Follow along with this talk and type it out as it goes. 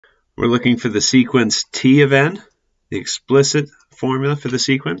We're looking for the sequence t of n, the explicit formula for the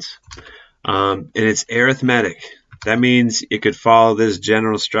sequence, and it's arithmetic. That means it could follow this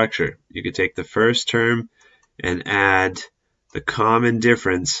general structure. You could take the first term and add the common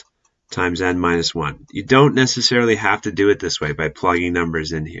difference times n minus 1. You don't necessarily have to do it this way by plugging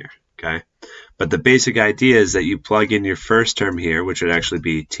numbers in here, okay? But the basic idea is that you plug in your first term here, which would actually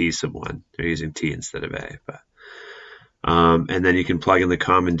be t sub 1. They're using t instead of a. But, and then you can plug in the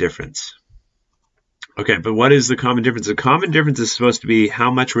common difference. Okay, but what is the common difference? The common difference is supposed to be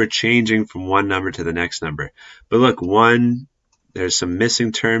how much we're changing from one number to the next number. But look, there's some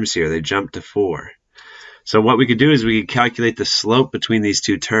missing terms here. They jump to 4. So what we could do is we could calculate the slope between these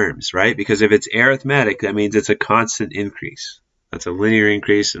two terms, right? Because if it's arithmetic, that means it's a constant increase. That's a linear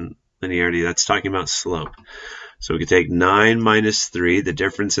increase in linearity. That's talking about slope. So we could take 9 minus 3, the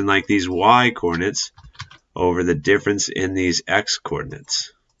difference in like these y coordinates, over the difference in these x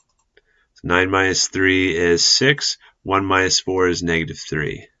coordinates. 9 minus 3 is 6. 1 minus 4 is negative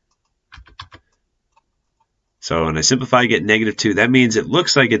 3. So when I simplify, I get negative 2. That means it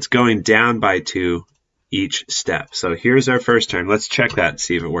looks like it's going down by 2 each step. So here's our first term. Let's check that and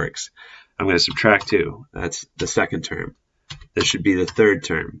see if it works. I'm going to subtract 2. That's the second term. This should be the third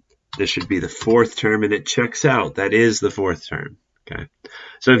term. This should be the fourth term, and it checks out. That is the fourth term. Okay.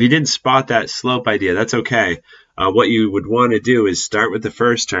 So if you didn't spot that slope idea, that's okay. What you would want to do is start with the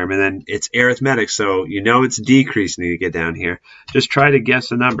first term, and then it's arithmetic, so you know it's decreasing when you get down here. Just try to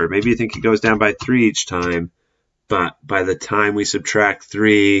guess a number. Maybe you think it goes down by 3 each time, but by the time we subtract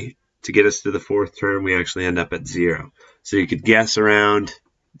 3 to get us to the fourth term, we actually end up at 0. So you could guess around,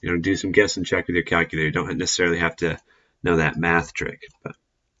 do some guess and check with your calculator. You don't necessarily have to know that math trick.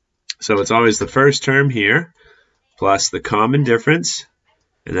 So it's always the first term here, plus the common difference,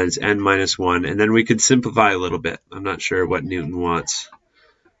 and then it's n minus 1. And then we could simplify a little bit. I'm not sure what Newton wants,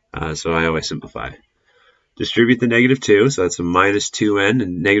 so I always simplify. Distribute the negative 2, so that's a minus 2n,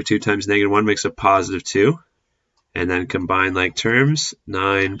 and negative 2 times negative 1 makes a positive 2. And then combine like terms,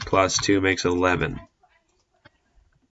 9 plus 2 makes 11.